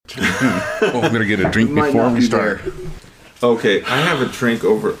We're going to get a drink Might before not we be start. there. Okay, I have a drink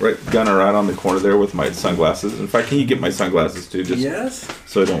over Gunner right on the corner there with my sunglasses. In fact, can you get my sunglasses too, just Yes.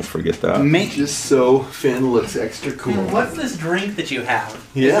 so I don't forget that? Just so Finn looks extra cool. What's this drink that you have?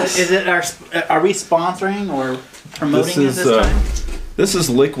 Yes. Is it are we sponsoring or promoting This it is this time? this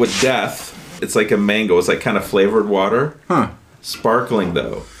is Liquid Death. It's like a mango. It's like kind of flavored water. Huh. Sparkling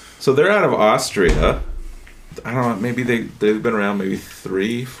though. So they're out of Austria. I don't know. Maybe they've been around maybe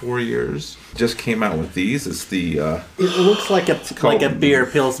 3-4 years. Just came out with these. It's the It looks like a beer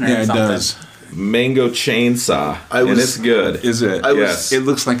pilsner Yeah, or it something. does. Mango Chainsaw, and it's good. Is it? Yes. It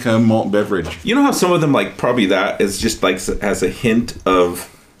looks like a malt beverage. You know how some of them like probably that is just like has a hint of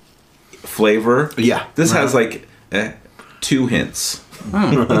flavor. Yeah. This has like 2 hints.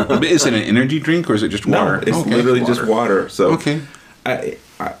 Oh. But is it an energy drink or is it just water? No, it's Okay. literally just water. So Okay.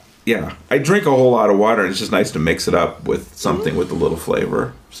 I drink a whole lot of water, and it's just nice to mix it up with something with a little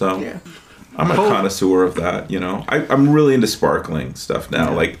flavor. So Yeah. I'm a connoisseur of that. You know, I'm really into sparkling stuff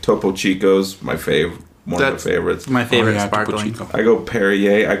now. Like Topo Chico's my one of my That's favorites. My favorite Oh, yeah, Topo sparkling. Chico. I go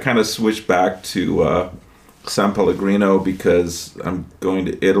Perrier. I kind of switched back to San Pellegrino because I'm going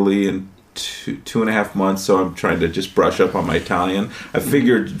to Italy in 2.5 months, so I'm trying to just brush up on my Italian. I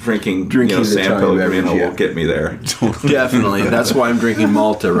figured drinking the San Italian Pellegrino beverage, yeah. will get me there. Definitely. That's why I'm drinking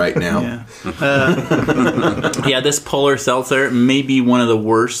Malta right now. Yeah. Yeah, this Polar Seltzer may be one of the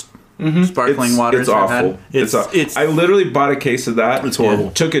worst sparkling waters It's I've awful. had. It's I literally bought a case of that. It's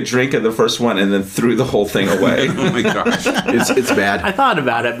horrible. Took a drink of the first one and then threw the whole thing away. Oh my gosh. It's bad. I thought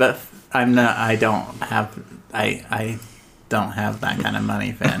about it, but I'm not. I don't have. I don't have that kind of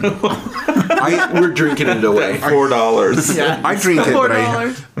money, Finn. We're drinking it away. $4. Yeah. I drink it, but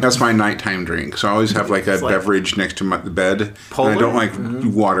 $4. that's my nighthing drink. So I always have like a like beverage next to the bed. Polar? And I don't like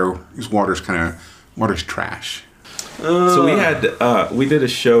water. Because water's trash. So we did a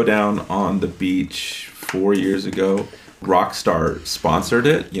show down on the beach 4 years ago. Rockstar sponsored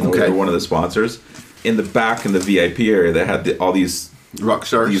it. You know, Okay. they were one of the sponsors. In the back in the VIP area, they had all these Rock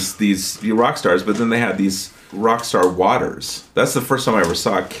stars. these rock stars, but then they had these Rockstar waters. That's the first time I ever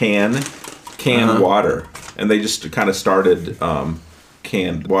saw canned water, and they just kind of started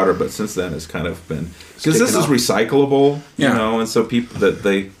canned water. But since then, it's kind of been because this is taken off. recyclable, you Yeah. know, and so people it's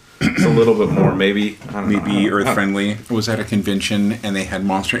a little bit more maybe I don't know, Maybe earth friendly. I was at a convention and they had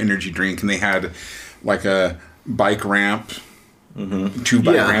Monster Energy drink and they had like a bike ramp. 2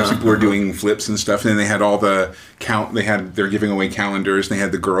 bike Yeah, ramps. People were doing flips and stuff. And then they had all the they're giving away calendars. And they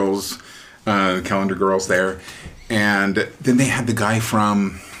had the girls, calendar girls there. And then they had the guy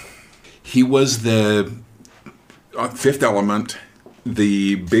he was the Fifth Element,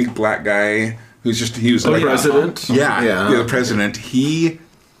 the big black guy he was like president? Yeah, the president. He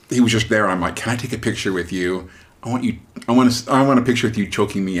was just there. I'm like, can I take a picture with you? I want a picture with you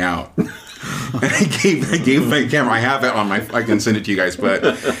choking me out. And I gave my camera. I have it on I can send it to you guys.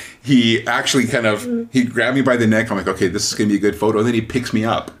 But he actually he grabbed me by the neck. I'm like, okay, this is gonna be a good photo. And then he picks me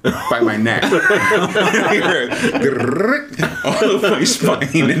up by my neck, all of my spine.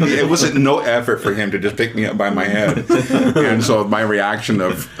 And it wasn't no effort for him to just pick me up by my head. And so my reaction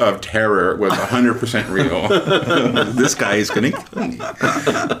of terror was 100% real. This guy is gonna kill me.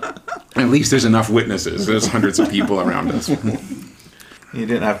 At least there's enough witnesses. There's hundreds of people around us. You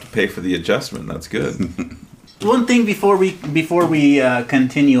didn't have to pay for the adjustment. That's good. One thing before we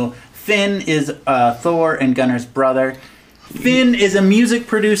continue, Finn is Thor and Gunner's brother. Finn is a music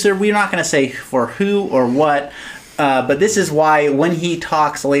producer. We're not going to say for who or what, but this is why when he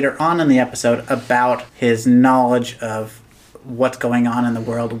talks later on in the episode about his knowledge of what's going on in the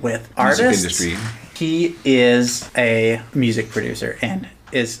world with artists, industry. he is a music producer and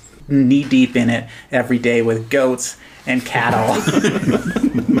is knee deep in it every day with goats and cattle.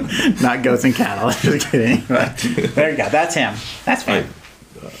 Not goats and cattle. Just kidding. But there you go. That's him. That's Finn.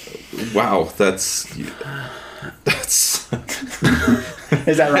 Wow, that's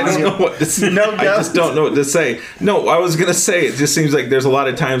Is that I wrong? don't know what to say. No I just don't know what to say. No, I was gonna say it just seems like there's a lot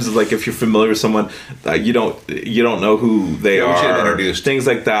of times like if you're familiar with someone, you don't know who they Yeah, we should have are. introduced. Things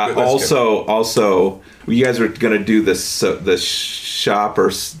like that. But that's Also, you guys were gonna do the shop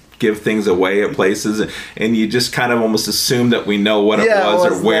or give things away at places, and you just kind of almost assume that we know what it was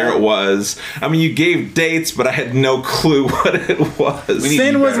or where it was. I mean, you gave dates, but I had no clue what it was.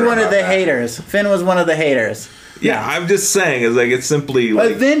 Finn was one of the haters. Finn was one of the haters. Yeah, I'm just saying, it's simply like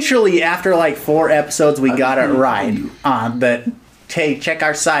Eventually, after like 4 episodes, we got it right. But check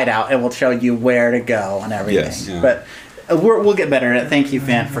our site out. It will show you where to go and everything. Yes. But we'll get better at it. Thank you,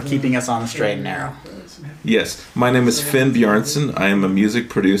 Finn, for keeping us on the straight and narrow. Yes, my name is Finn Bjornsson. I am a music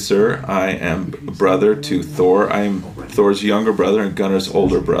producer. I am brother to Thor. I am Thor's younger brother and Gunnar's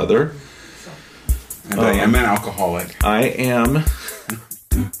older brother. And I am an alcoholic. I am.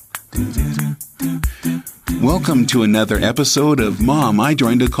 Welcome to another episode of Mom, I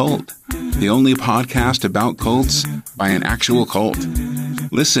Joined a Cult, the only podcast about cults by an actual cult.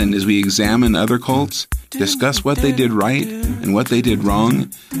 Listen as we examine other cults, discuss what they did right and what they did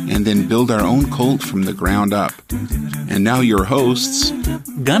wrong, and then build our own cult from the ground up. And now your hosts,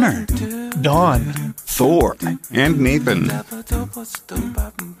 Gunnar, Dawn, Thor, and Nathan.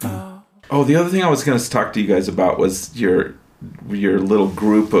 Oh, the other thing I was going to talk to you guys about was your little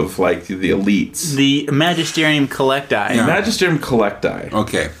group of like the elites. the Magisterium Collecti. Yeah. Magisterium Collecti.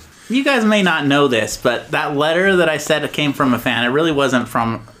 Okay. You guys may not know this, but that letter that I said it came from a fan, it really wasn't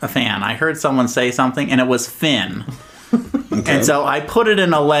from a fan. I heard someone say something, and it was Finn. And so I put it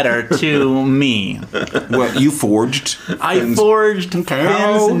in a letter to me. What, you forged? I forged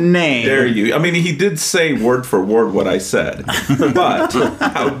Finn's name. Dare you? I mean, he did say word for word what I said, but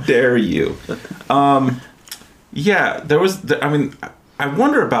how dare you? Yeah, there was. I mean, I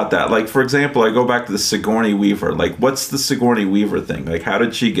wonder about that. Like, for example, I go back to the Sigourney Weaver. Like, what's the Sigourney Weaver thing? Like, how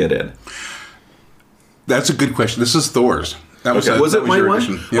did she get in? That's a good question. This is Thor's. That was, Was that it my your one?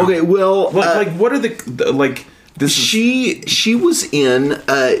 addition. Yeah. Okay, well, Like, what are the like? This is, she was in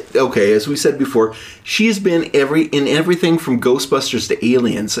okay, as we said before, she's been in everything from Ghostbusters to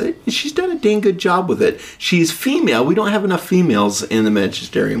Aliens. She's done a dang good job with it. She's female. We don't have enough females in the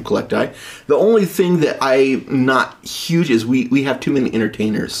Magisterium Collecti. The only thing that I'm not huge is we have too many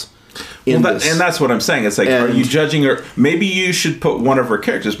entertainers. and that's what I'm saying. It's like, are you judging her? Maybe you should put one of her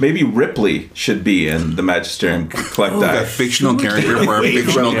characters. Maybe Ripley should be in the Magisterium Collecti. A fictional character for a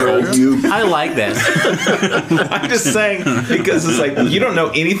fictional cult. I like this. I'm just saying because it's like you don't know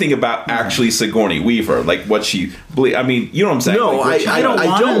anything about actually Sigourney Weaver, like what she. I mean, you know what I'm saying? No, like, I don't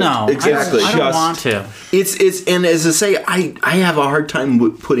want to know. Exactly. I don't want to. It's and as I say, I have a hard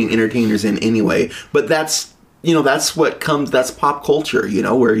time putting entertainers in anyway. But that's what comes. That's pop culture.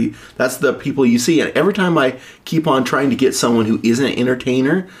 That's the people you see. And every time I keep on trying to get someone who isn't an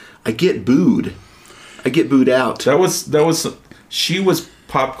entertainer, I get booed. I get booed out. That was. She was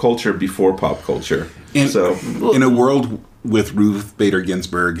pop culture before pop culture. So In a world with Ruth Bader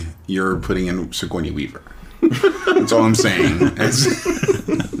Ginsburg, you're putting in Sigourney Weaver. That's all I'm saying.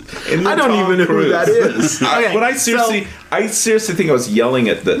 I don't even know who that is. Okay, When I seriously think I was yelling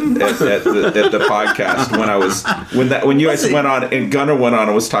at the podcast when you guys went on and Gunnar went on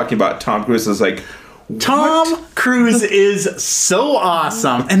and was talking about Tom Cruise. I was like, Tom Cruise is so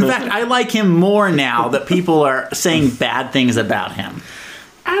awesome. In fact, I like him more now that people are saying bad things about him.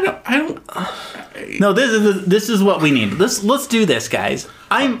 I don't. No, this is what we need. Let's do this, guys.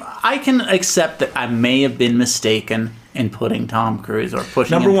 I can accept that I may have been mistaken in putting Tom Cruise or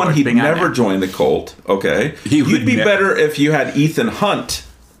pushing. Number him one, towards he'd being on never there. join the cult. Okay, He would you'd be ne- better if you had Ethan Hunt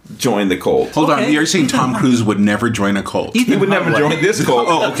join the cult. Hold on, Okay. you're saying Tom Cruise would never join a cult? He would never join this cult.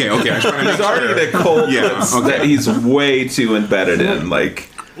 Oh, okay. I just want to He's make already sure. in a cult Yeah, okay. that he's way too embedded in. Like,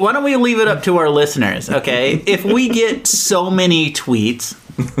 Why don't we leave it up to our listeners? Okay, if we get so many tweets,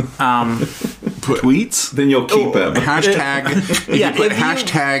 Tweets? then you'll keep him. Hashtag. Yeah, you put if you-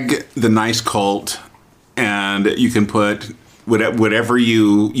 hashtag the nice cult, and you can put whatever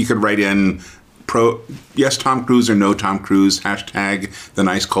you could write in. Yes, Tom Cruise or no Tom Cruise. Hashtag the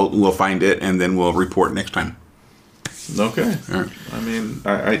nice cult. We'll find it and then we'll report next time. Okay. All right. I mean,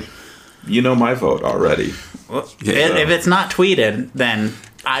 I you know my vote already. Yeah. if it's not tweeted, then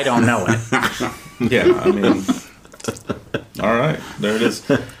I don't know it. Yeah, I mean, all right, there it is.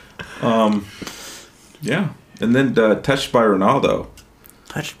 Yeah, and then Touched by Ronaldo.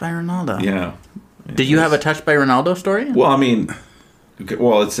 Touched by Ronaldo. Yeah. Did you have a Touched by Ronaldo story? Well, I mean,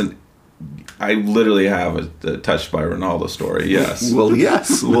 I literally have a Touched by Ronaldo story. Yes. Well,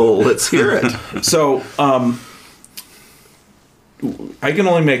 yes. Well, let's hear it. So, I can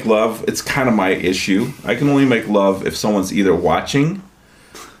only make love. It's kind of my issue. I can only make love if someone's either watching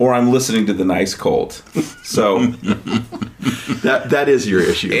or I'm listening to the nice cult. So, That is your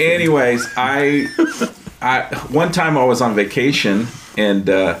issue. anyways, I one time I was on vacation and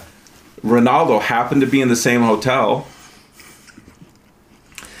Ronaldo happened to be in the same hotel,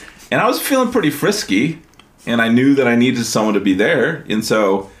 and I was feeling pretty frisky, and I knew that I needed someone to be there, and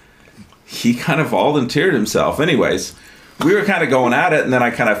so he kind of volunteered himself. Anyways, we were kind of going at it, and then I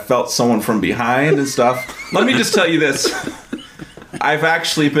kind of felt someone from behind and stuff. Let me just tell you this. I've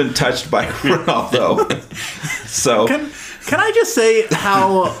actually been touched by Ronaldo. So Can I just say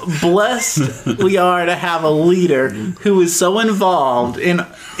how blessed we are to have a leader who is so involved in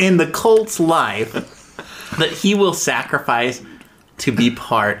the cult's life that he will sacrifice to be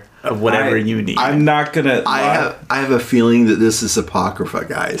part of whatever you need. I'm not gonna. I have a feeling that this is apocrypha,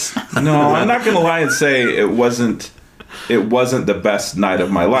 guys. No, I'm not gonna lie and say it wasn't the best night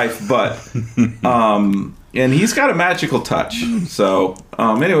of my life, but and he's got a magical touch. So,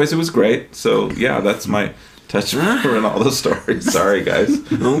 anyways, it was great. So yeah, that's my touch for Ronaldo story. Sorry, guys.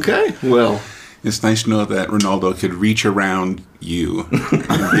 Okay, well. It's nice to know that Ronaldo could reach around you and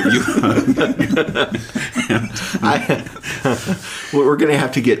give you We're going to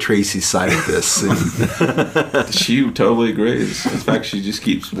have to get Tracy's side of this. She totally agrees. In fact, she just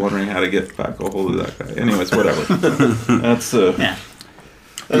keeps wondering how to get back a hold of that guy. Anyways, whatever. That's yeah.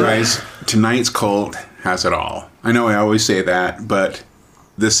 Guys, tonight's cult has it all. I know I always say that, but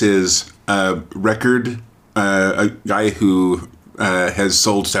this is a record, a guy who has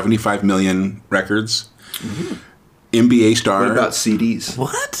sold 75 million records. Mm-hmm. NBA star. What about CDs?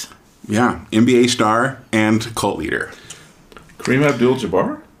 What? Yeah, NBA star and cult leader. Kareem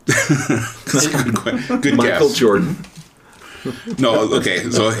Abdul-Jabbar? Good Michael guess. Jordan. No, okay.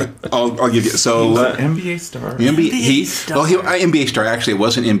 So I'll give you. So NBA star. NBA star. NBA star. Actually, it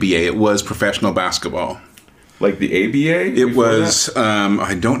wasn't NBA. It was professional basketball. Like the ABA? It was.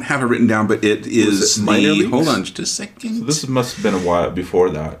 I don't have it written down, but it is minor the. leagues? Hold on, just a second. So this must have been a while before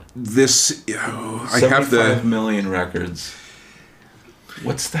that. This. I have 75 the. million records.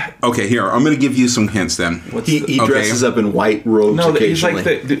 What's that? Okay, here I'm going to give you some hints. Then What's He dresses up in white robes No, he's occasionally.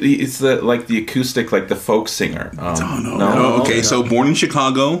 like it's the acoustic, like the folk singer. No. Oh, okay, so born in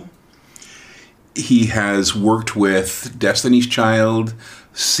Chicago. He has worked with Destiny's Child,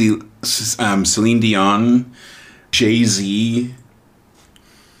 Celine Dion, Jay-Z.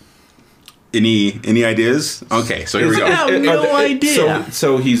 Any ideas? Okay, so here we go. I have no idea.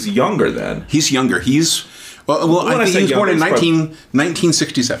 So he's younger then. He's younger. He's well When I I think say he was born in younger, it's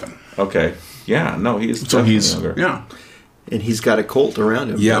 1967. Okay. Yeah. No, he's So definitely he's younger. yeah. And he's got a cult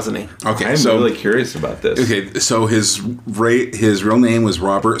around him, Yeah. doesn't he? Okay, I'm so really curious about this. okay, so his real name was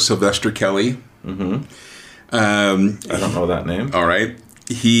Robert Sylvester Kelly. I don't know that name. All right.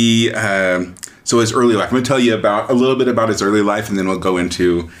 He so his early life. I'm going to tell you about a little bit about his early life, and then we'll go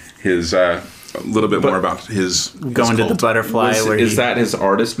into his a little bit more about his Going to the cult. butterfly. Is that his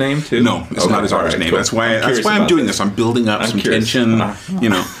artist name too? No, it's not his artist all right, name. cool. That's why curious I'm about doing this. I'm building up some curious. tension. You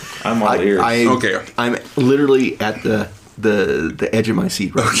know. I'm all ears. Okay. I'm literally at the edge of my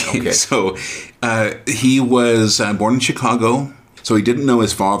seat right now. Okay. So he was born in Chicago. So he didn't know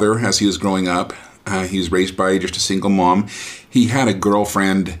his father as he was growing up. He was raised by just a single mom. He had a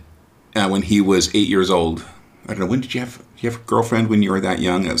girlfriend when he was 8 years old. I don't know. When did you have a girlfriend when you were that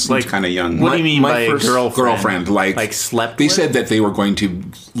young? It seems kind of young. What do you mean my by first Girlfriend, like slept? They with? said that they were going to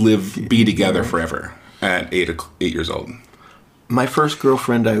be together forever at 8 years old. My first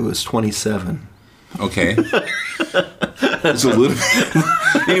girlfriend, I was 27. Okay. It's a little.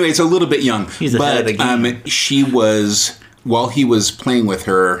 Anyway, it's a little bit young. He's ahead of the game. She was while he was playing with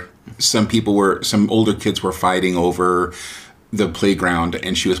her. Some older kids were fighting over the playground,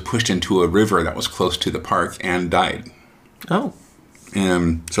 and she was pushed into a river that was close to the park and died. Oh.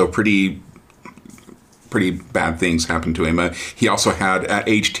 So pretty bad things happened to him. He also had, at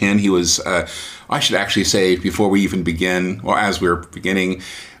age 10, he was, I should actually say, before we even begin, well, as we're beginning,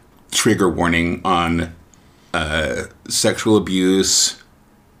 trigger warning on sexual abuse,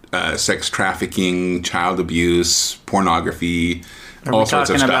 sex trafficking, child abuse, pornography, all sorts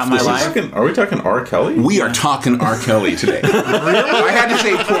of talking stuff. about my This is- life? Are we talking R. Kelly? we are talking R. Kelly today. I had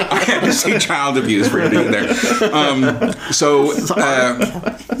to say child abuse for you to get there.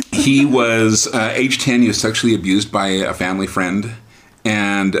 He was age 10. He was sexually abused by a family friend,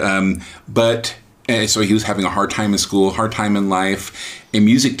 and so he was having a hard time in school, hard time in life. A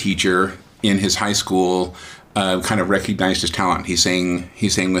music teacher in his high school kind of recognized his talent. He sang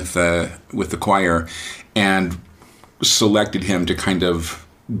with the choir, and selected him to kind of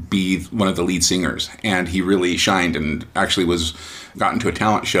be one of the lead singers, and he really shined and actually got into a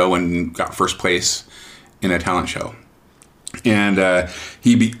talent show and got first place in a talent show. And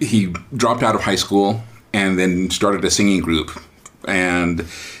he dropped out of high school and then started a singing group, and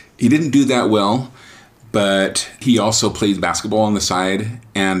he didn't do that well, but he also played basketball on the side.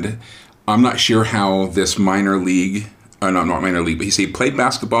 And I'm not sure how this minor league, not minor league, but he played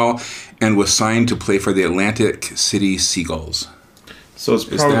basketball and was signed to play for the Atlantic City Seagulls. So it's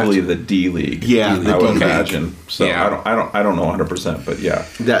probably the D League. Yeah, I the would D League. imagine. So Yeah. I don't know 100%, but yeah.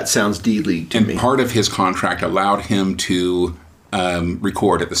 That sounds D-League to And me. part of his contract allowed him to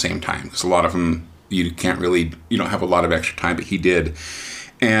record at the same time, because a lot of them you don't have a lot of extra time, but he did.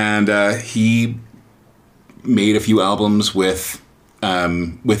 And he made a few albums with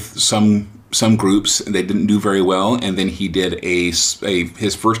some some groups. They didn't do very well, and then he did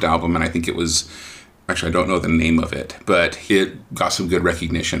his first album, and I think it was, actually I don't know the name of it, but it got some good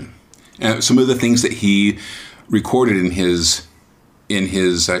recognition. And some of the things that he recorded in his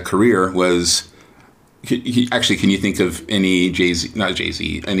career was. Can you think of any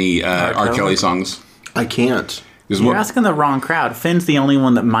any R. Kelly songs? I can't. You're asking the wrong crowd. Finn's the only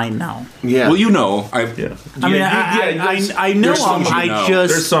one that might know. Yeah. Well, you know. I know them.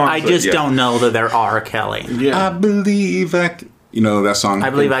 I just don't know that they're R. Kelly. Yeah. I believe you know that song.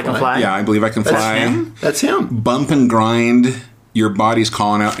 I Believe I Can Fly. Yeah, I Believe I Can Fly. That's him. Bump and Grind. Your body's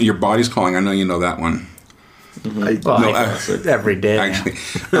calling out. Your body's calling. I know you know that one. Every day. Actually,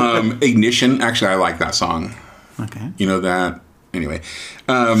 Ignition. Actually, I like that song. Okay. You know that. Anyway,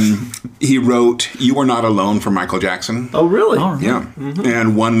 he wrote "You Are Not Alone" for Michael Jackson. Oh, really? Oh, really? Yeah,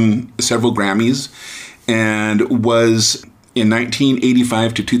 and won several Grammys, and was in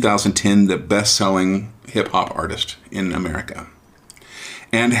 1985 to 2010 the best-selling hip hop artist in America,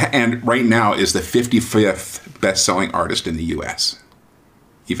 and right now is the 55th best-selling artist in the U.S.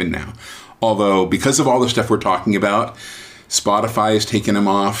 Even now. Although, because of all the stuff we're talking about, Spotify has taken him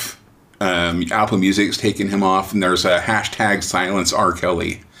off, Apple Music's taken him off, and there's a hashtag silence R.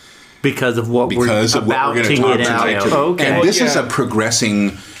 Kelly. Because of what we're about to get into. Okay. And this is a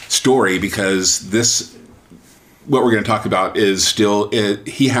progressing story because what we're going to talk about is still,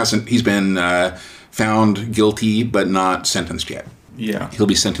 he's been found guilty but not sentenced yet. Yeah. He'll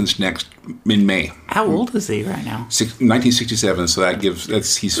be sentenced in May. How old is he right now? 1967, so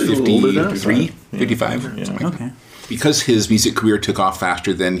he's 53, 55. Yeah. Something like that. Okay. Because his music career took off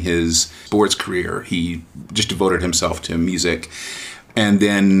faster than his sports career, he just devoted himself to music. And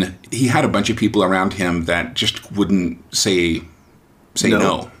then he had a bunch of people around him that just wouldn't say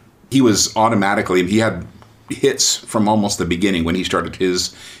no. He had hits from almost the beginning when he started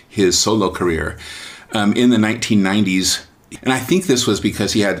his solo career. In the 1990s, and I think this was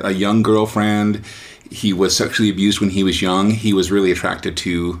because he had a young girlfriend. He was sexually abused when he was young. He was really attracted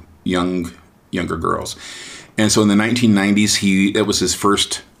to younger girls. And so in the 1990s, it was his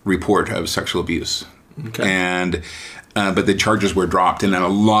first report of sexual abuse. Okay. And but the charges were dropped. And in a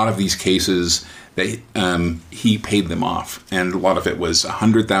lot of these cases, he paid them off. And a lot of it was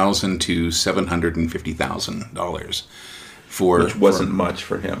 $100,000 to $750,000. Which wasn't much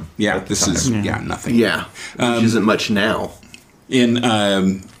for him. Yeah, nothing. Yeah, which isn't much now. In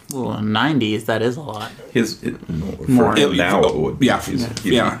the 90s, that is a lot. Now it would be.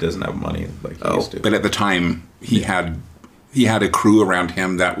 He doesn't have money like he used to. But at the time, he had a crew around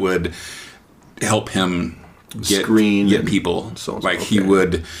him that would help him get people. He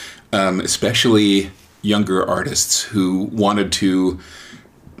would, especially younger artists who wanted to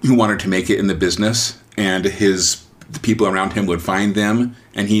make it in the business, and the people around him would find them,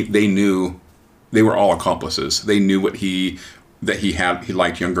 and they knew they were all accomplices. They knew he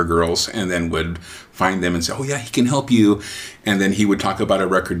liked younger girls, and then would find them and say, "Oh yeah, he can help you," and then he would talk about a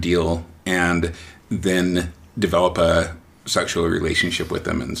record deal, and then develop a sexual relationship with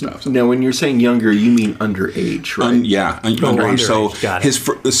them and stuff. Now, when you're saying younger, you mean underage, right?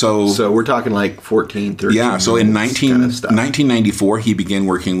 Underage. So we're talking like 14, 13. Yeah. So in 1994, he began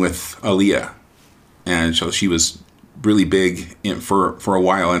working with Aaliyah, and so she was really big for a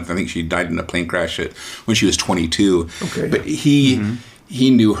while, and I think she died in a plane crash when she was 22. Okay. But he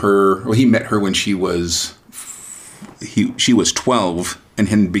knew her. Well, he met her when she was 12,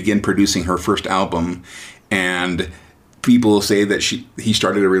 and began producing her first album. And people say that he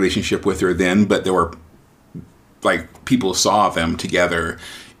started a relationship with her then, but there were people saw them together,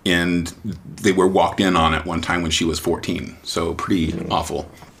 and they were walked in on it one time when she was 14. So pretty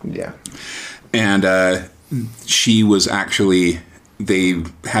awful. Yeah. And she was they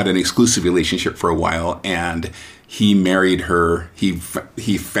had an exclusive relationship for a while, and he married her. He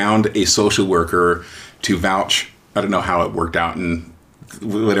found a social worker to vouch. I don't know how it worked out in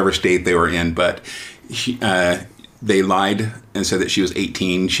whatever state they were in, but they lied and said that she was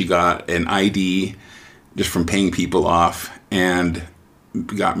 18. She got an ID just from paying people off, and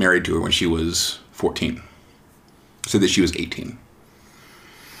got married to her when she was 14. Said that she was 18.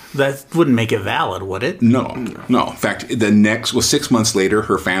 That wouldn't make it valid, would it? No. In fact, 6 months later,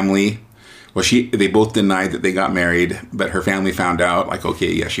 her family, they both denied that they got married, but her family found out,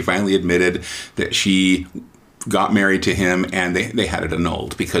 she finally admitted that she got married to him, and they had it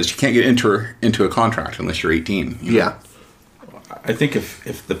annulled because you can't get into a contract unless you're 18. Yeah. I think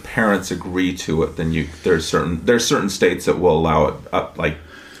if the parents agree to it, then there's certain states that will allow it up a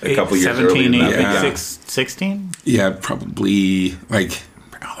couple years 17, earlier. 16? Yeah, probably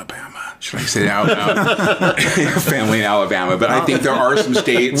Alabama. should I say it out loud? Family in Alabama, but I think there are some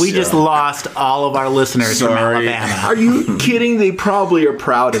states. We just lost all of our listeners from Alabama. Are you kidding? They probably are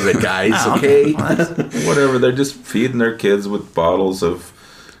proud of it, guys. Okay. Whatever. They're just feeding their kids with bottles of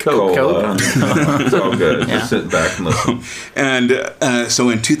Coke. Cola. It's all good. Just sit back and listen. And so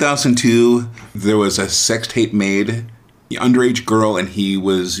in 2002, there was a sex tape made, an underage girl, and he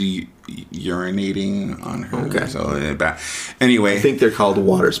was urinating on her. Okay. So anyway, I think they're called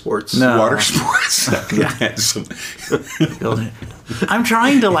water sports. No. water sports. I'm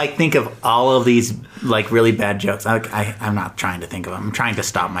trying to think of all of these really bad jokes. I'm not trying to think of them. I'm trying to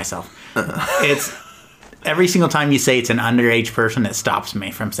stop myself. It's every single time you say it's an underage person, it stops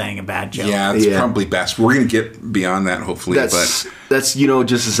me from saying a bad joke. Yeah, it's probably best. We're going to get beyond that, hopefully. That's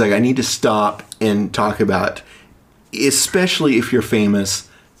just a second. I need to stop and talk about, especially if you're famous,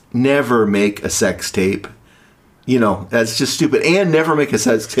 never make a sex tape. That's just stupid. And never make a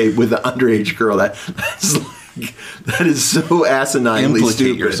sex tape with an underage girl. That is so asininely Implicate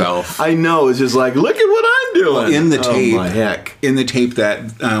stupid. yourself. I know. It's just look at what I'm doing. In the tape, oh my heck. In the tape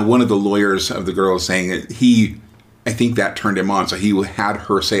that one of the lawyers of the girl was saying it, I think that turned him on. So he had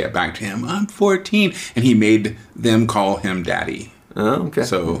her say it back to him. I'm 14. And he made them call him daddy. Oh, okay.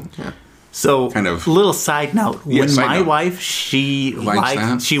 So, So, kind of little side note. Yeah, When side my note. wife, she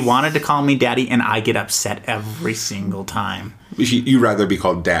wanted to call me daddy, and I get upset every single time. you'd rather be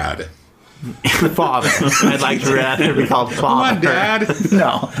called dad. Father. I'd like to rather be called father. Come on, Dad.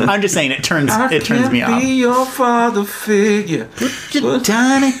 No, I'm just saying it turns me off. Be your father figure. Put your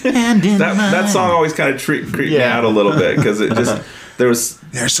tiny hand in mine. That song always kind of creeped me out a little bit because it just there's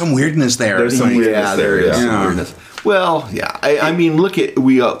some weirdness there. There's some weirdness there is some Yeah. weirdness. Well, yeah. I mean, look at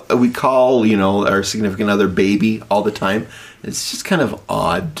we call our significant other baby all the time. It's just kind of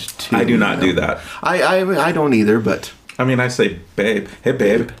odd. I do not do that. I don't either, but. I mean, I say, babe. Hey,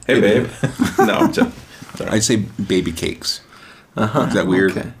 babe. Hey, babe. No, I'm just... Sorry. I'd say baby cakes. Is that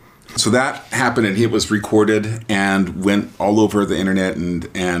weird? Okay. So that happened, and it was recorded and went all over the internet,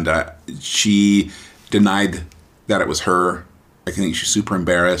 and she denied that it was her. I think she's super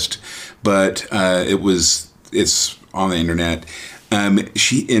embarrassed, but it's on the internet.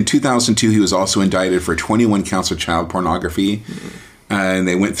 In 2002, he was also indicted for 21 counts of child pornography, and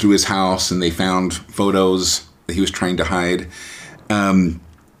they went through his house and they found photos that he was trying to hide. And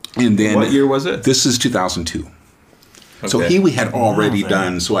then What year was it? This is 2002. So Okay. he had already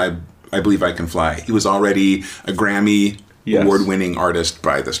done. So I believe I Can Fly. He was already a Grammy award-winning artist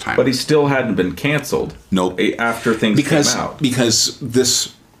by this time. But he still hadn't been canceled. Nope. After things came out. Because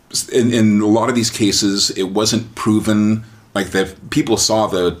this, in a lot of these cases, it wasn't proven. That people saw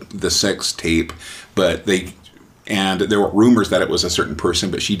the sex tape, but there were rumors that it was a certain person,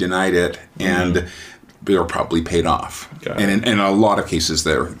 but she denied it, and they were probably paid off. And in a lot of cases,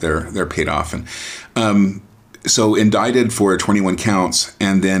 they're paid off. And so indicted for 21 counts,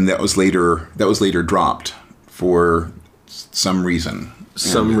 and then that was later dropped for some reason.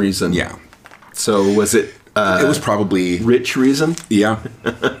 Some reason. Yeah. So was it? It was probably rich reason. Yeah.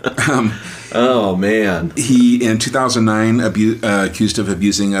 Oh man. He in 2009 accused of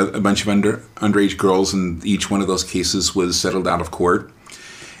abusing a bunch of underage girls, and each one of those cases was settled out of court.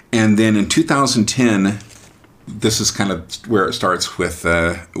 And then in 2010, this is kind of where it starts with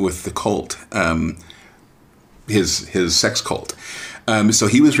the cult, his sex cult. So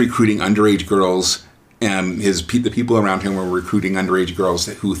he was recruiting underage girls. The people around him were recruiting underage girls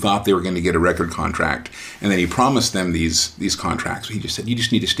who thought they were going to get a record contract, and then he promised them these contracts. He just said, "You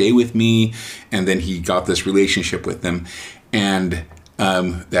just need to stay with me," and then he got this relationship with them, and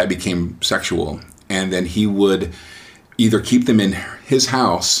that became sexual. And then he would either keep them in his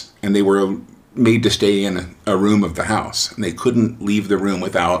house, and they were made to stay in a room of the house, and they couldn't leave the room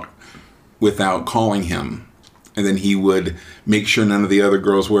without calling him. And then he would make sure none of the other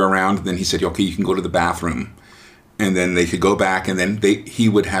girls were around. And then he said, "Okay, you can go to the bathroom." And then they could go back, and then he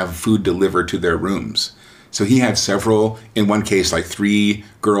would have food delivered to their rooms. So he had several, in one case, 3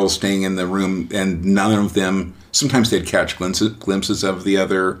 girls staying in the room, and none of them, sometimes they'd catch glimpses of the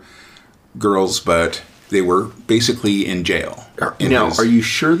other girls, but they were basically in jail. Are you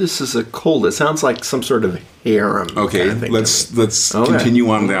sure this is a cult? It sounds like some sort of harem. Okay, kind of thing. let's continue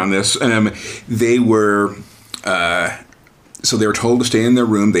on down this. They were... So they were told to stay in their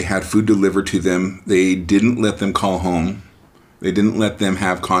room. They had food delivered to them. They didn't let them call home. They didn't let them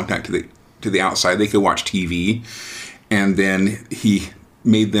have contact to the outside. They could watch TV. And then he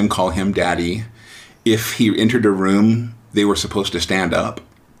made them call him daddy. If he entered a room, they were supposed to stand up.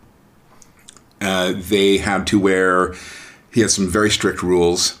 They had to wear... He had some very strict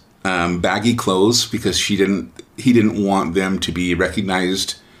rules. Baggy clothes, because he didn't want them to be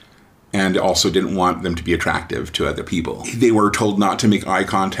recognized and also didn't want them to be attractive to other people. They were told not to make eye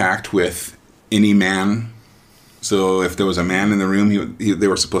contact with any man. So if there was a man in the room, they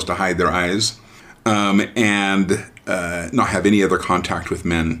were supposed to hide their eyes, and not have any other contact with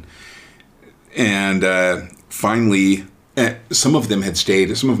men. And finally, some of them had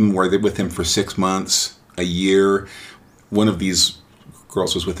stayed. Some of them were with him for 6 months, a year. One of these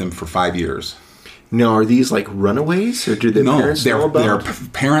girls was with him for 5 years. Now, are these like runaways, or do their parents know about? Their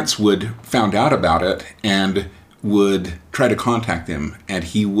parents found out about it and would try to contact them, and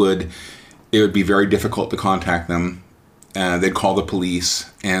it would be very difficult to contact them. They'd call the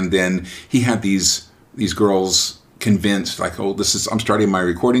police, and then he had these girls convinced, like, oh, I'm starting my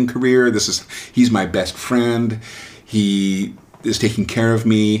recording career. He's my best friend. He is taking care of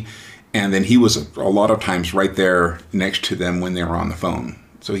me. And then he was a lot of times right there next to them when they were on the phone.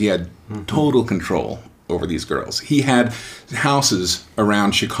 So he had total control over these girls. He had houses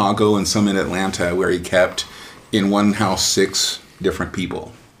around Chicago and some in Atlanta where he kept in one house 6 different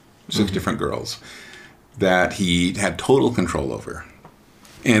people, 6 different girls that he had total control over.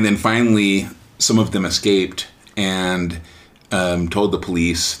 And then finally, some of them escaped and told the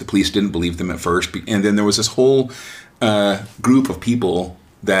police. The police didn't believe them at first. And then there was this whole group of people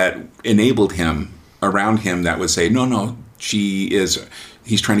that enabled him, around him, that would say, no,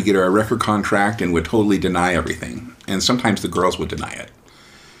 he's trying to get her a record contract, and would totally deny everything. And sometimes the girls would deny it,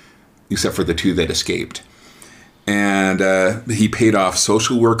 except for the 2 that escaped. And he paid off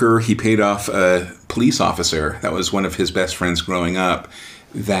social worker. He paid off a police officer that was one of his best friends growing up.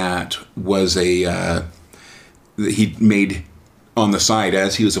 That was he made on the side,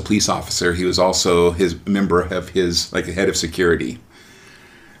 as he was a police officer, he was also his member of his, like, a head of security.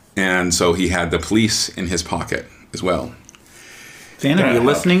 And so he had the police in his pocket as well. Dan, are you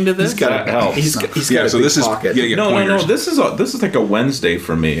listening to this? He's got help. He's got a big pocket. No. This is like a Wednesday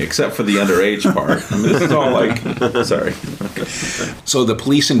for me, except for the underage part. I mean, this is all like, sorry. So the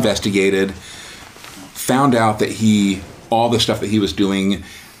police investigated, found out that all the stuff that he was doing.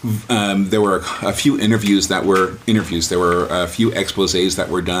 There were a few interviews. There were a few exposés that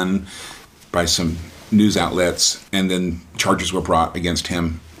were done by some news outlets, and then charges were brought against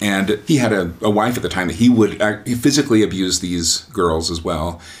him. And he had a wife at the time that he physically abused these girls as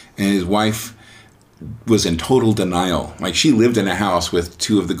well. And his wife was in total denial. Like, she lived in a house with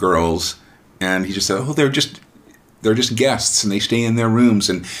 2 of the girls, and he just said, oh, they're just guests, and they stay in their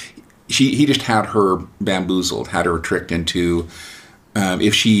rooms. And he just had her bamboozled, had her tricked into,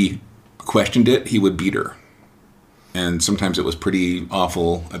 if she questioned it, he would beat her. And sometimes it was pretty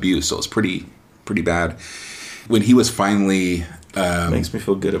awful abuse, so it was pretty bad. When he was finally... makes me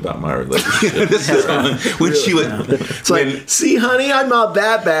feel good about my relationship. See, honey, I'm not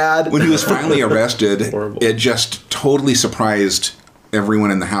that bad. When he was finally arrested, it just totally surprised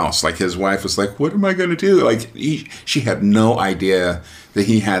everyone in the house. Like, his wife was like, what am I going to do? Like, she had no idea that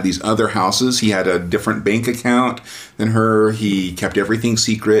he had these other houses. He had a different bank account than her. He kept everything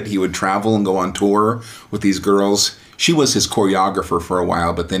secret. He would travel and go on tour with these girls. She was his choreographer for a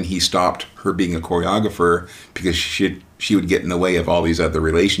while, but then he stopped her being a choreographer because she would get in the way of all these other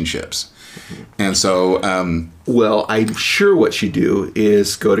relationships. And so... well, I'm sure what she'd do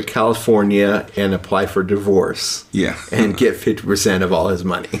is go to California and apply for divorce. Yeah. And get 50% of all his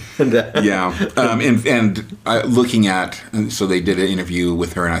money. Yeah. Looking at... So they did an interview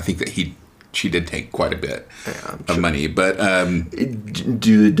with her, and I think that she did take quite a bit of money. But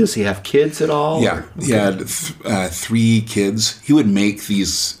does he have kids at all? Yeah, he had 3 kids. He would make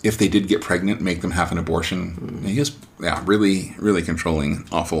these, if they did get pregnant, make them have an abortion. He was really, really controlling,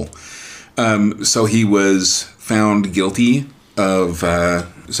 awful. So he was found guilty of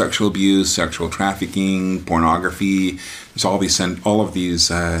sexual abuse, sexual trafficking, pornography. There's all of these.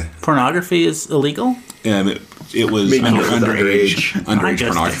 Pornography is illegal? It was underage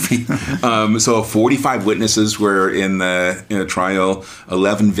pornography. So 45 witnesses were in a trial,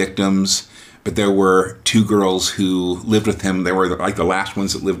 11 victims, but there were 2 girls who lived with him. They were like the last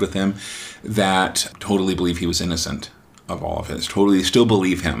ones that lived with him that totally believe he was innocent of all of it. Totally still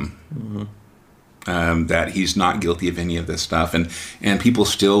believe him. Mm-hmm. That he's not guilty of any of this stuff. And people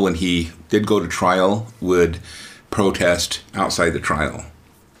still, when he did go to trial, would protest outside the trial.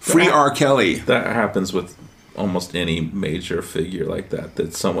 Free R. Kelly. That happens with almost any major figure like that.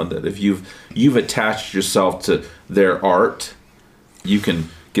 That's someone that if you've attached yourself to their art, you can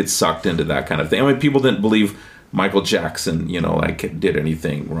get sucked into that kind of thing. I mean, people didn't believe Michael Jackson, did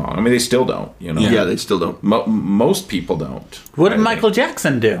anything wrong. I mean, they still don't, Yeah, they still don't. Most people don't. What did Michael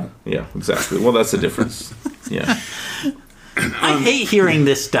Jackson do? Yeah, exactly. Well, that's the difference. Yeah. I hate hearing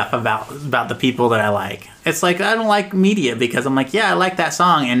this stuff about the people that I like. It's like I don't like media because I'm like, yeah, I like that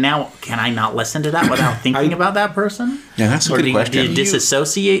song, and now can I not listen to that without thinking about that person? Yeah, that's a good question. Do you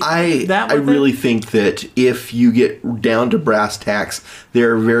disassociate that I with really it? think that if you get down to brass tacks,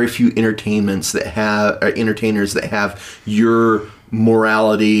 there are very few entertainers that have your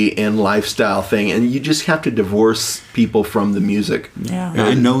morality and lifestyle thing, and you just have to divorce people from the music. Yeah.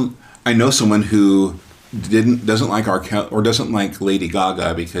 I know someone who doesn't like R. Kelly or doesn't like Lady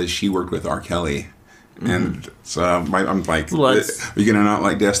Gaga because she worked with R. Kelly. And so I'm like, are you gonna not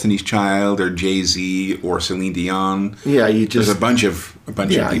like Destiny's Child or Jay-Z or Celine Dion? Yeah, there's a bunch of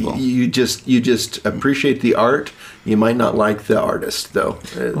people. You just appreciate the art. You might not like the artist though.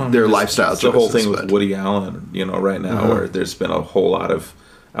 Their lifestyle It's the whole choices, thing but- with Woody Allen, right now, where there's been a whole lot of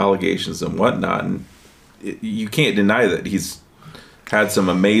allegations and whatnot, and you can't deny that he's had some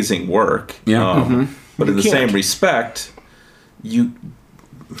amazing work. Yeah. But in the same respect, you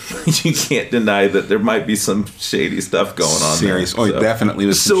can't deny that there might be some shady stuff going on. Serious. There, Oh, definitely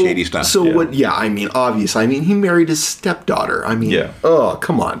was some shady stuff. So what? Yeah, I mean, obviously, he married his stepdaughter. I mean, Yeah. oh,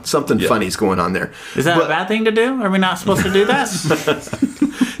 come on, something funny's going on there. Is that a bad thing to do? Are we not supposed to do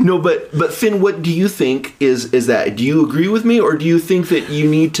that? No, but Finn, what do you think is that? Do you agree with me, or do you think that you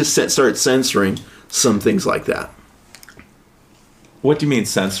need to start censoring some things like that? What do you mean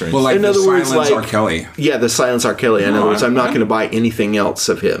censoring? Well, like In the other words, silence like- R. Kelly. Yeah, the silence R. Kelly. In other words, I'm not going to buy anything else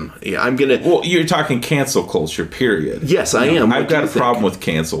of him. Yeah, I'm going to. Well, you're talking cancel culture, period. Yes, I am. What I've do got you a think? problem with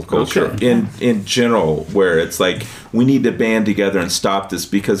cancel culture Okay. in general, where it's like we need to band together and stop this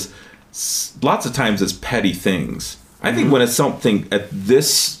because lots of times it's petty things. I think when it's something at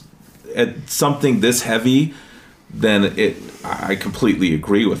something this heavy, then I completely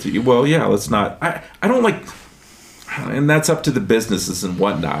agree with you. Well, yeah, let's not. I don't like. And that's up to the businesses and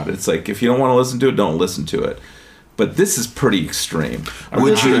whatnot. It's like if you don't want to listen to it, don't listen to it. But this is pretty extreme. I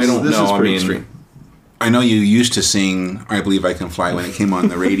don't know. Pretty extreme. I know you used to sing "I Believe I Can Fly" when it came on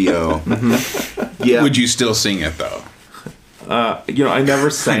the radio. Yeah. Would you still sing it though? I never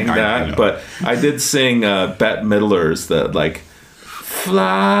sang I that, know. but I did sing Bette Midler's the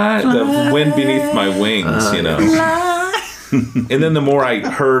 "Fly," the wind beneath my wings, And then the more I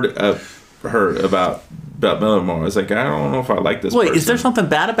heard her about Bette Midler more, I was like, I don't know if I like this. Wait, person. is there something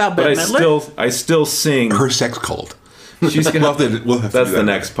bad about But Bette Midler? I still sing. Her sex cult. She's gonna. We'll have to That's do the that.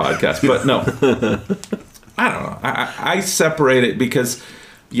 next podcast. But no, I don't know. I separate it because,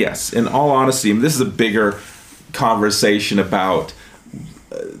 yes, in all honesty, this is a bigger conversation about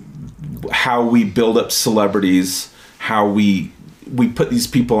how we build up celebrities, how we put these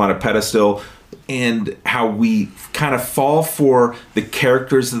people on a pedestal, and how we kind of fall for the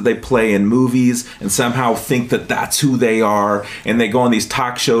characters that they play in movies and somehow think that that's who they are. And they go on these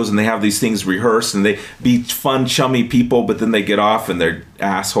talk shows and they have these things rehearsed and they be fun, chummy people, but then they get off and they're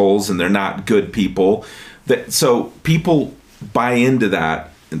assholes and they're not good people. So people buy into that.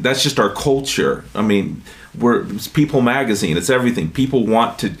 That's just our culture. It's People Magazine. It's everything. People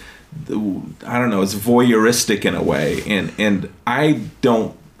want to, I don't know, it's voyeuristic in a way. And I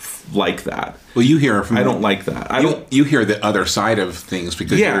don't like that. Well, you hear from. I don't like that. You hear the other side of things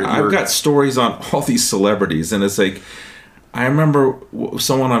because you're I've got stories on all these celebrities, and it's like I remember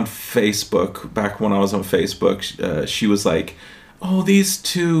someone on Facebook back when I was on Facebook. She was like, "Oh, these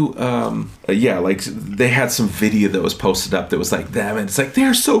two, they had some video that was posted up that was like them, and it's like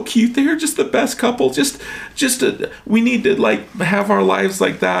they're so cute. They're just the best couple. We need to have our lives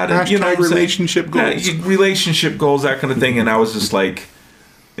like that. And Hashtag relationship goals. Relationship goals, that kind of thing." And I was just like,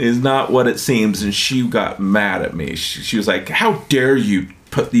 is not what it seems. And she got mad at me. She was like, how dare you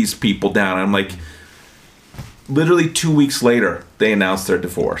put these people down? And I'm like, literally 2 weeks later, they announced their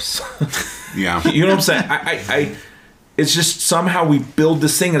divorce. Yeah. You know what I'm saying? I it's just somehow we build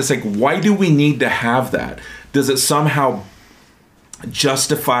this thing and it's like, why do we need to have that? Does it somehow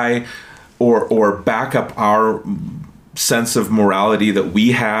justify or back up our sense of morality that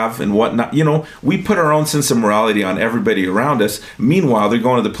we have and whatnot? We put our own sense of morality on everybody around us. Meanwhile, they're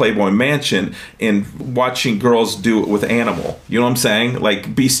going to the Playboy Mansion and watching girls do it with animal. You know what I'm saying?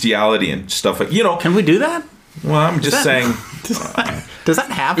 Like bestiality and stuff like, Can we do that? Well, I'm just saying. Does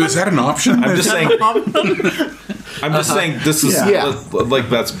that happen? Is that an option? I'm just saying. I'm just saying this is like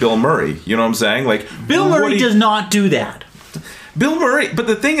that's Bill Murray. You know what I'm saying? Like Bill Murray does not do that. Bill Murray, but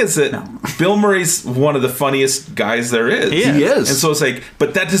the thing is that Bill Murray's one of the funniest guys there is. He is. And so it's like,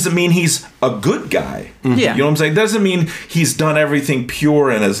 but that doesn't mean he's a good guy. Yeah. You know what I'm saying? Doesn't mean he's done everything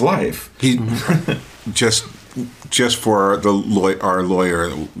pure in his life. He just for our lawyer,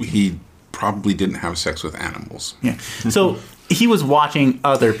 he probably didn't have sex with animals. Yeah. So he was watching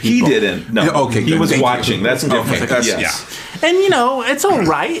other He people. didn't. No. Yeah, okay, He then was thank you. watching. That's different. Okay, that's- yes. And it's all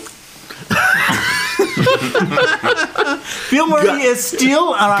right. Bill Murray is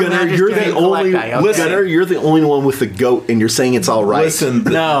still on Gunnar, you're the only Gunnar, you're the only one with the goat, and you're saying it's all right. Listen,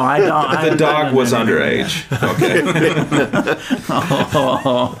 No, I don't. the dog was underage. Okay.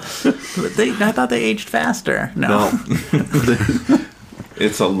 I thought they aged faster. No.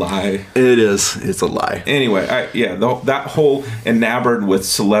 It's a lie. It is. It's a lie. Anyway, that whole enamored with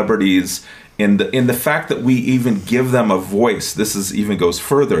celebrities and the fact that we even give them a voice. Even goes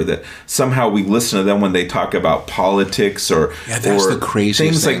further, that somehow we listen to them when they talk about politics or that's the craziest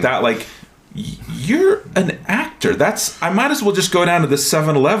things thing. like that. Like, you're an actor. I might as well just go down to the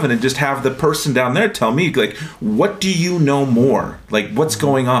 7-Eleven and just have the person down there tell me, like, what do you know more? Like, what's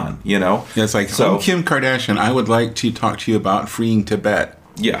going on? Yeah, it's like, I'm Kim Kardashian. I would like to talk to you about freeing Tibet.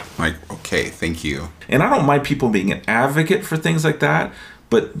 Yeah. Like, okay, thank you. And I don't mind people being an advocate for things like that,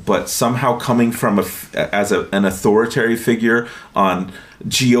 but somehow coming from as an authoritative figure on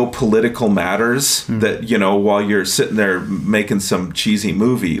geopolitical matters that, while you're sitting there making some cheesy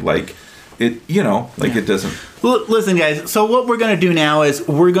movie, like, it, it doesn't. Listen, guys. So what we're going to do now is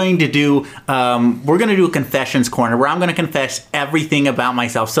we're going to do a confessions corner where I'm going to confess everything about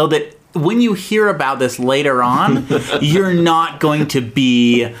myself, so that when you hear about this later on, you're not going to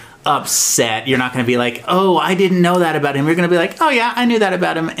be upset. You're not going to be like, oh, I didn't know that about him. You're going to be like, oh yeah, I knew that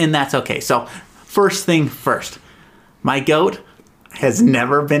about him, and that's okay. So first thing first, my goat has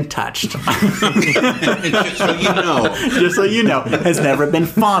never been touched. Just so you know. Just so you know, has never been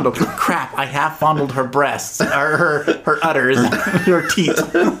fondled. Crap, I have fondled her breasts, or her udders, her teeth.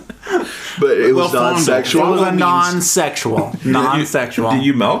 But it was non-sexual. It was a non-sexual. Did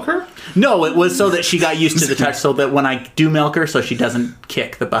you milk her? No, it was so that she got used to the touch, so that when I do milk her, so she doesn't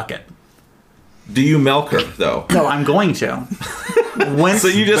kick the bucket. Do you milk her though? No, I'm going to. So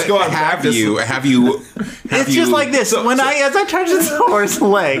you just go out and have practice. It's just like this. As I touch the horse's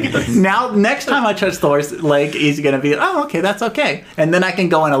leg, next time I touch the horse's leg, he's going to be, oh, okay, that's okay. And then I can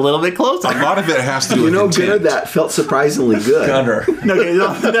go in a little bit closer. A lot of it has to do with Gunnar, intent. that felt surprisingly good. Gunnar,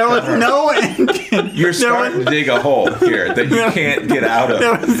 Okay, there was no intent. you're starting to dig a hole here that you can't get out of.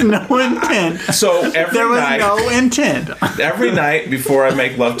 There was no intent. So No intent. every night before I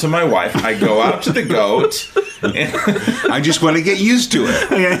make love to my wife, I go out to the goat. And I just want to get used to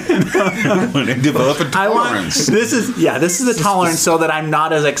it. I want to develop a tolerance. This is a tolerance so that I'm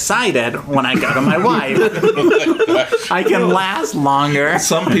not as excited when I go to my wife. I can last longer.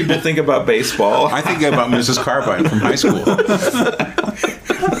 some people think about baseball. I think about Mrs. Carbine from high school.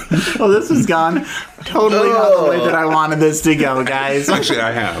 Well, this has gone totally not the way that I wanted this to go, guys. Actually,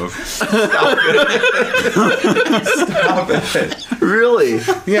 I have. Stop it. Really?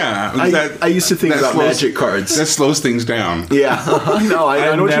 Yeah. I used to think about magic cards. That slows things down. Yeah. No, I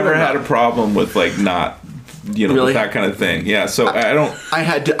I've know what never you're had a problem with not, Really? with that kind of thing. Yeah. So I don't. I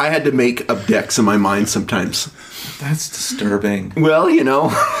had to make up decks in my mind sometimes. That's disturbing. Well,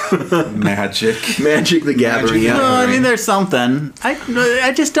 Magic. Magic the Gathering. Magic. Well, Yeah. I mean, there's something.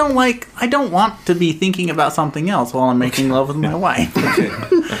 I just don't like. I don't want to be thinking about something else while I'm making love with my wife.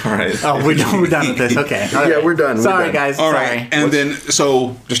 All right. Oh, we're done with this. Okay. All Yeah, right. we're done. Sorry, guys. All Sorry. right. And then,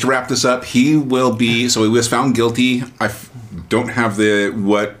 so just to wrap this up, he was found guilty. Don't have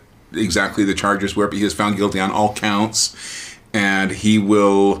what exactly the charges were, but he was found guilty on all counts. And he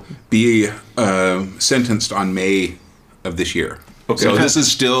will be sentenced on May of this year. Okay. So this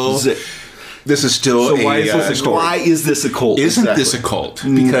is still. So why is this a cult? Why is this a cult? Isn't Exactly. this a cult?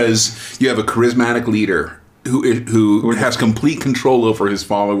 Because you have a charismatic leader who has complete control over his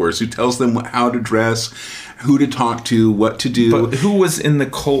followers, who tells them how to dress, who to talk to, what to do. But who was in the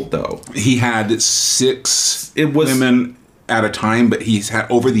cult though? He had 6 women at a time, but he's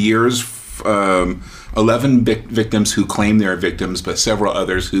had over the years 11 victims who claim they're victims, but several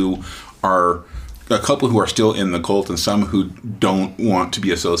others who are a couple who are still in the cult and some who don't want to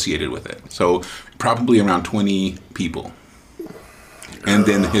be associated with it. So probably around 20 people. And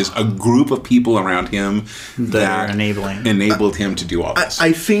then a group of people around him that enabled him to do all this.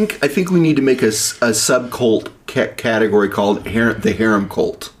 I think we need to make a sub-cult category called the harem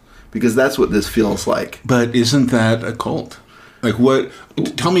cult, because that's what this feels like. But isn't that a cult? Like what?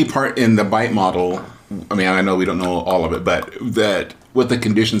 Tell me part in the Bite model. I mean, I know we don't know all of it, but what the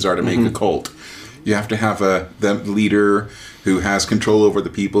conditions are to make a cult. You have to have the leader who has control over the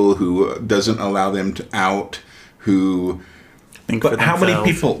people, who doesn't allow them to out, who. But how many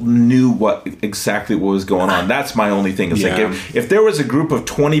people knew what was going on? That's my only thing. It's like if there was a group of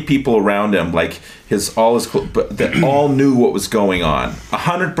 20 people around him, like but that all knew what was going on,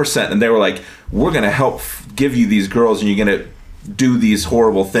 100%, and they were like, "We're going to help give you these girls, and you're going to do these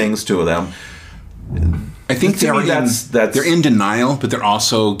horrible things to them. I think To me, they're in denial, but they're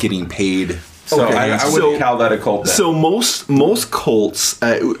also getting paid. So Okay, I wouldn't call that a cult. Then. So most cults,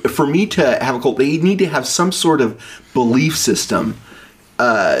 for me to have a cult, they need to have some sort of belief system.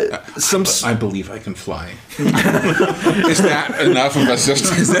 I believe I can fly. Is that enough of a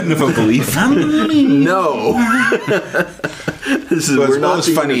system? Is that enough of a belief? No. This is Well, we're not it's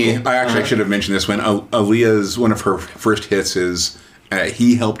being funny. a cult. I should have mentioned this when Aaliyah's one of her first hits is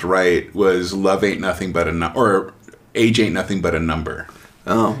he helped write was "Love Ain't Nothing But a or Age Ain't Nothing But a Number."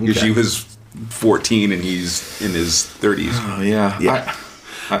 Oh, because okay. she was 14 and he's in his 30s. Oh, yeah. Yeah.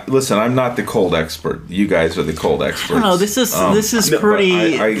 Listen, I'm not the cold expert. You guys are the cold experts. I don't know. This is no,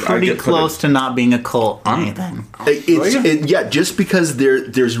 pretty but I pretty get close to not being a cult. Nathan. Just because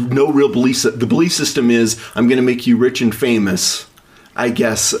there's no real belief. The belief system is I'm going to make you rich and famous. I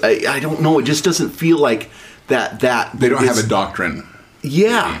guess I don't know. It just doesn't feel like that. They don't have a doctrine.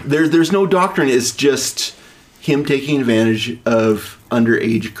 Yeah, there's no doctrine. It's just him taking advantage of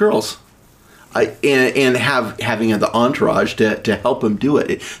underage girls. And having the entourage to help him do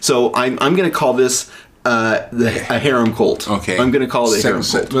it. So I'm going to call this a harem cult. Okay. I'm going to call it a harem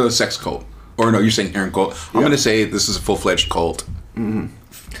cult. A sex cult. Or no, you're saying harem cult. I'm going to say this is a full-fledged cult. Mm-hmm.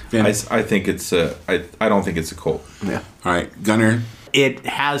 I think it's I don't think it's a cult. Yeah. All right, Gunnar. It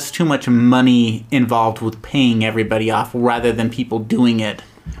has too much money involved with paying everybody off rather than people doing it,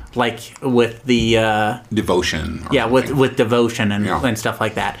 like with the Devotion. or yeah, something. with devotion and, Yeah. and stuff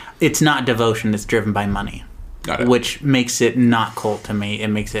like that. It's not devotion; it's driven by money, Got it. which makes it not cult to me. It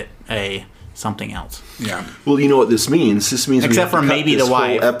makes it a something else. Yeah. Well, you know what this means? This means Except we have for to cut maybe this the whole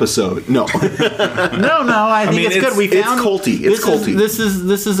wife. episode. No. No, I think mean, it's good. We it's found culty. It's culty. This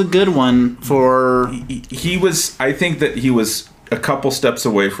is a good one for. He was. I think that he was a couple steps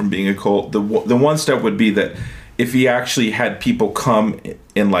away from being a cult. The one step would be that if he actually had people come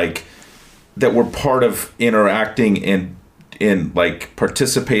and like that were part of interacting and in like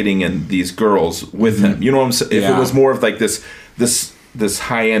participating in these girls with him. You know what I'm saying? If Yeah. it was more of like this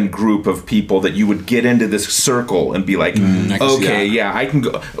high-end group of people that you would get into this circle and be like, I can see okay, that. yeah, I can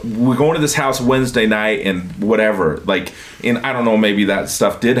go. We're going to this house Wednesday night and whatever. Like, and I don't know, maybe that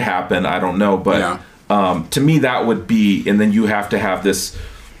stuff did happen. I don't know, but Yeah. to me that would be. And then you have to have this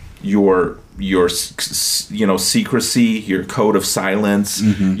your secrecy, your code of silence,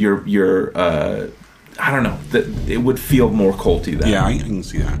 your I don't know, that it would feel more culty then. Yeah, I can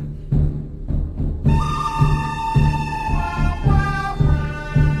see that.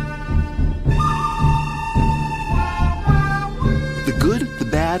 The good, the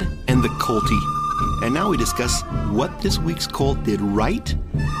bad, and the culty. And now we discuss what this week's cult did right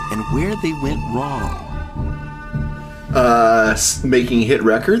and where they went wrong. Making hit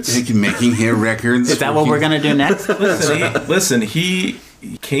records. Making hit records. Is that what we're gonna do next? Listen, he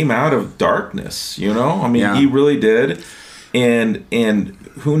came out of darkness, you know? I mean, Yeah. he really did. And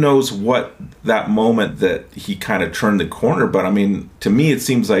who knows what that moment that he kind of turned the corner, but I mean, to me it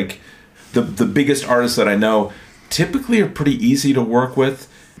seems like the biggest artists that I know typically are pretty easy to work with.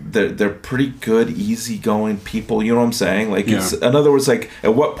 They're pretty good, easygoing people. You know what I'm saying? Like, it's, in other words, like,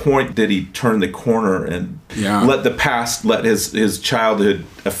 at what point did he turn the corner and let the past, let his childhood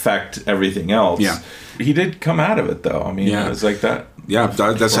affect everything else? Yeah. He did come out of it, though. I mean, it was like that. Yeah,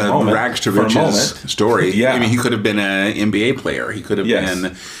 that's For a a moment. rags to For a riches moment. story. Yeah. I mean, he could have been an NBA player. He could have Yes.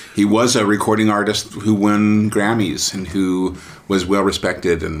 been. He was a recording artist who won Grammys and who was well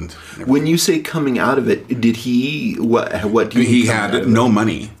respected. And When you say coming out of it, did he what do you he mean coming out had of no it?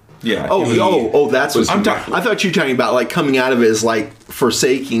 money. Yeah. That's what I'm talking- I thought you were talking about, like, coming out of it as like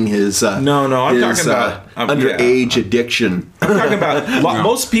forsaking his No, I'm his, talking about underage addiction. I'm talking about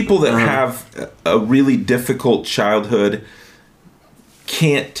most people that have a really difficult childhood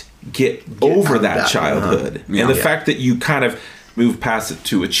can't get over out that of that. childhood. Yeah. And the Yeah. fact that you kind of move past it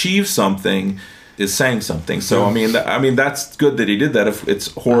to achieve something is saying something. So I mean that's good that he did that. If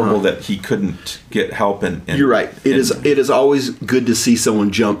it's horrible that he couldn't get help and You're right. It is always good to see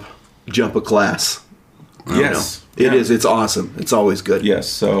someone jump a class. Yes. It Yeah. is. It's awesome. It's always good. Yes.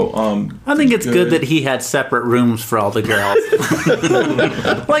 So I think it's good that he had separate rooms for all the girls.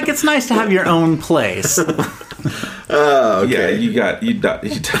 Like, it's nice to have your own place. yeah, you definitely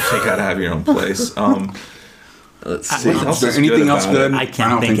got to have your own place. Let's see. What else Is there is anything good else about it? good? I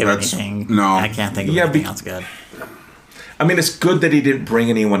can't think of that's- anything. No. I can't think of Yeah, anything else good. I mean, it's good that he didn't bring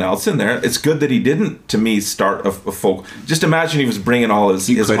anyone else in there. It's good that he didn't, to me, start a folk. Just imagine he was bringing all his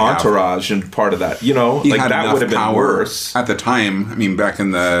could have. entourage and part of that. You know, He like had that enough would have been power worse. at the time. I mean, back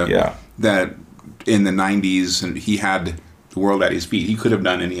in the in the 90s, and he had the world at his feet. He could have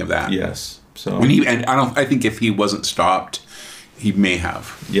done any of that. Yes. So and I think if he wasn't stopped, he may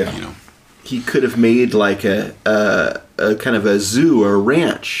have. Yeah. You know. He could have made like a kind of a zoo or a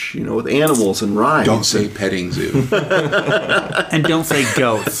ranch, with animals and rides. Don't say petting zoo. And don't say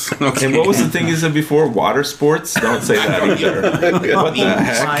goats. Okay. And what was the thing you said before? Water sports? Don't say that either. What the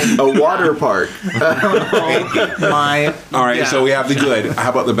heck? A water park. All right, so we have the good. How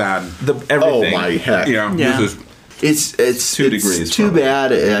about the bad? Everything. Oh my heck! Yeah. Yeah. It's 2 degrees too from it.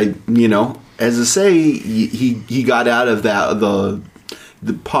 bad. As I say, he got out of that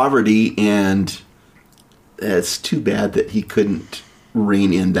the poverty, and it's too bad that he couldn't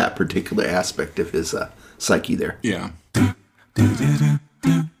rein in that particular aspect of his psyche there. Yeah.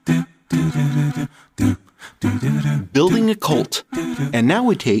 Building a cult. And now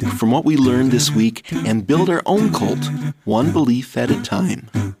we take from what we learned this week and build our own cult, one belief at a time.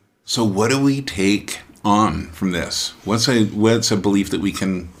 So what do we take on from this? What's a belief that we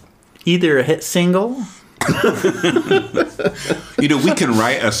can? Either a hit single. We can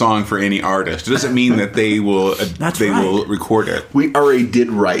write a song for any artist. It doesn't mean that they will. Will record it. We already did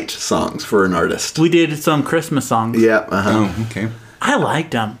write songs for an artist. We did some Christmas songs. Yeah. Uh-huh. Oh, okay. I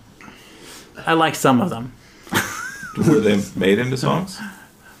liked them. I liked some of them. Were they made into songs?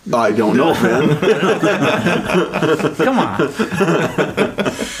 I don't know, man. Come on.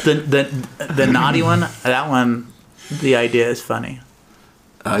 The naughty one. That one. The idea is funny.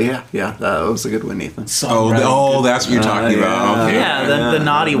 Yeah, that was a good one, Nathan. That's what you're talking about. Okay. Yeah, the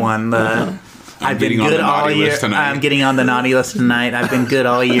naughty one. I've been getting on good the all naughty year. list tonight. I'm getting on the naughty list tonight. I've been good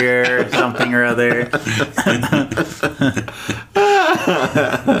all year, something or other.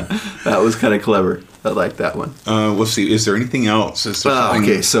 That was kind of clever. I like that one. We'll see. Is there anything else? Is there something?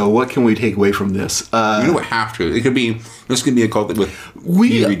 Okay, so what can we take away from this? We don't have to. It could be. This could be a cult that with.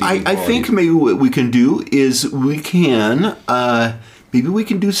 I think maybe what we can do is we can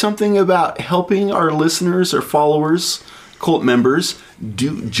do something about helping our listeners or followers, cult members,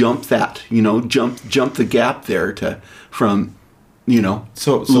 jump the gap there from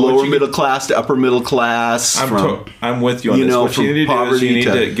So lower middle class to upper middle class. I'm with you on this. What you need to do is you need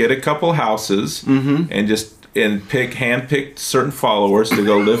to to get a couple houses and just handpick certain followers to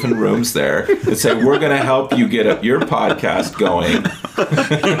go live in rooms there and say, we're going to help you get your podcast going.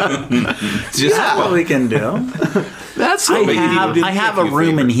 That's what we can do. That's what I have a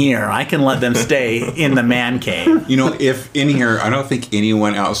room in here. I can let them stay in the man cave. If in here, I don't think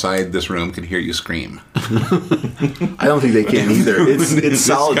anyone outside this room could hear you scream. I don't think they can either. It's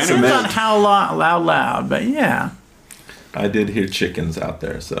solid Depends on cement. how loud, but yeah. I did hear chickens out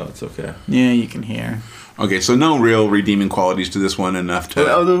there, so it's okay. Yeah, you can hear. Okay, so no real redeeming qualities to this one enough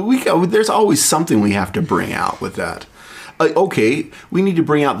to... There's always something we have to bring out with that. Okay, we need to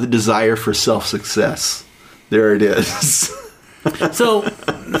bring out the desire for self-success. There it is. So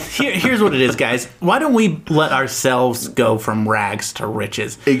here's what it is, guys. Why don't we let ourselves go from rags to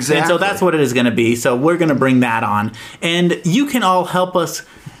riches? Exactly. And so that's what it is going to be. So we're going to bring that on. And you can all help us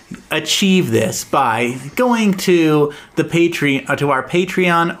achieve this by going to our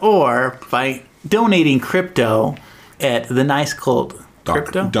Patreon, or by donating crypto at the Nice Cult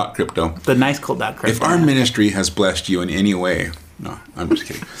Crypto. Crypto. The Nice Cult.crypto. If our ministry has blessed you in any way, no, I'm just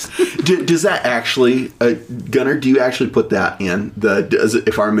kidding. Does that actually, Gunnar? Do you actually put that in?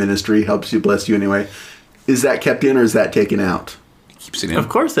 If our ministry helps you, bless you anyway, is that kept in or is that taken out? Keeps it in. Of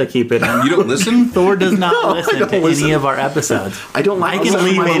course, I keep it in. You don't listen? Thor does not No, I listen don't to listen. any of our episodes. I don't like. I can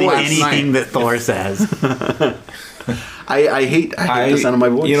leave in last anything night. that Thor says. I hate the sound of my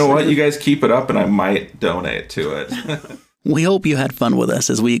voice. You know what? You guys keep it up, and I might donate to it. We hope you had fun with us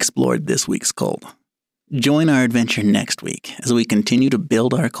as we explored this week's cult. Join our adventure next week as we continue to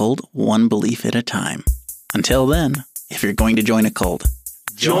build our cult one belief at a time. Until then, if you're going to join a cult,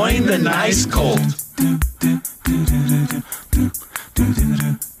 join the Nice Cult.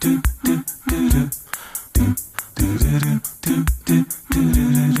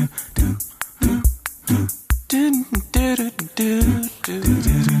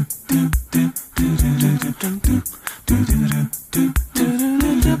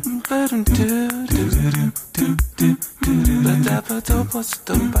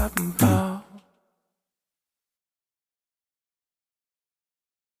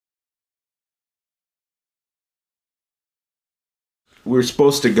 We were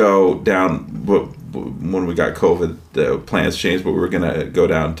supposed to go down, but when we got COVID, the plans changed. But we were going to go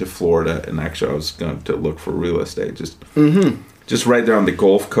down to Florida, and actually, I was going to look for real estate, just right there on the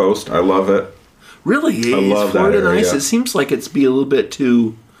Gulf Coast. I love it. Really? I love Florida that area. nice? It seems like it's be a little bit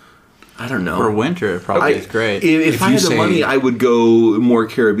too I don't know. For winter, it probably is great. If I you had the say- money, I would go more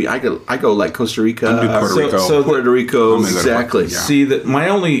Caribbean. I go like Costa Rica, I'd do Puerto Rico. Puerto Rico, I'm gonna go to exactly. Puerto- yeah. See, that my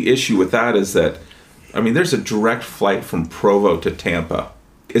only issue with that is that, I mean, there's a direct flight from Provo to Tampa.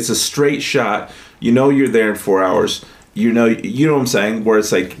 It's a straight shot. You know you're there in 4 hours. You know what I'm saying? Where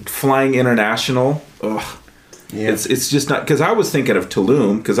it's like flying international. Ugh. Yeah. It's just not, because I was thinking of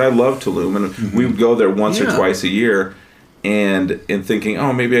Tulum, because I love Tulum, and we would go there once or Yeah. twice a year, and thinking,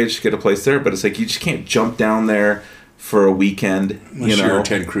 oh, maybe I just get a place there. But it's like you just can't jump down there for a weekend, Unless you're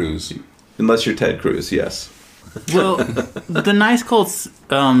Ted Cruz. unless you're Ted Cruz. Yes. Well, the Nice Colts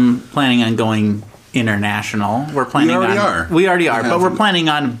planning on going international. We're planning already on. are. We already are, We but have- we're planning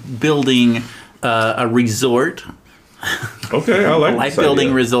on building a resort, Okay, I like life this building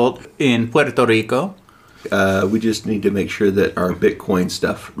idea. resort in Puerto Rico. We just need to make sure that our Bitcoin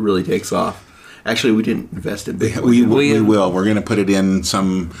stuff really takes off. Actually, we didn't invest in Bitcoin. We We- will. We're going to put it in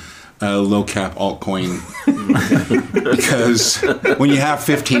some low cap altcoin because when you have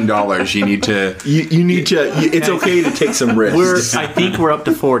 $15, you need to. You need to. It's okay to take some risks. I think we're up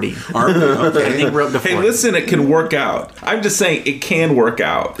to 40. I think we're up to 40. Hey, listen, it can work out. I'm just saying it can work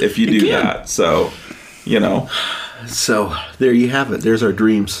out if you do can. that. So, you know. So there you have it. There's our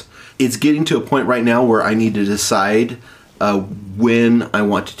dreams. It's getting to a point right now where I need to decide when I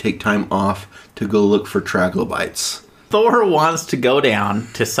want to take time off to go look for troglodytes. Thor wants to go down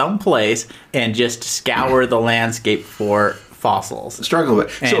to some place and just scour the landscape for fossils. Troglodyte.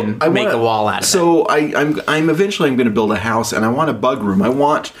 And make a wall out of so I'm eventually going to build a house, and I want a bug room. I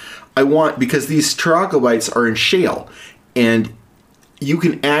want because these troglodytes are in shale, and you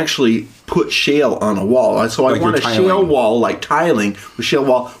can actually put shale on a wall. So I Like want a you're shale tiling. wall, like tiling with shale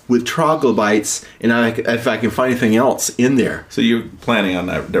wall with troglodytes, and if I can find anything else in there. So you're planning on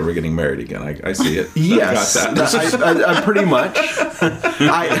never getting married again. I see it. Yes, Got that. I pretty much.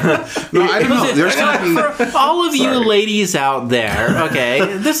 No, I don't know. There's going to be. For all of you ladies out there,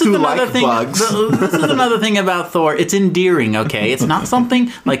 okay, this is Who another like thing. bugs. This is another thing about Thor. It's endearing, okay? It's not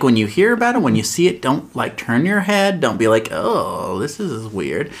something like when you hear about it, when you see it, don't like turn your head. Don't be like, oh, this is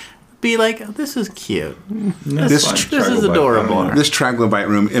weird. Be like, this is cute. This fine. tr- This is Troglodyte. adorable. This troglodyte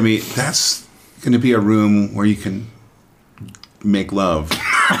room, I mean, that's going to be a room where you can make love.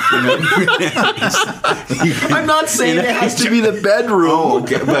 I'm not saying it has to be the bedroom. Oh,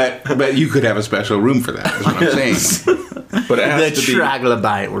 okay. But you could have a special room for that, is what I'm saying. But it has The to be.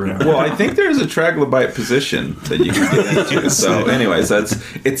 troglodyte room. Well, I think there's a troglodyte position that you can get into. So, anyways,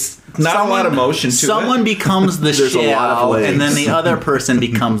 it's not a lot of motion to Someone it. becomes the There's a lot of shell, legs. and then the other person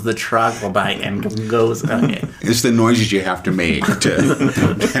becomes the troglodyte and goes. Okay. It's the noises you have to make to.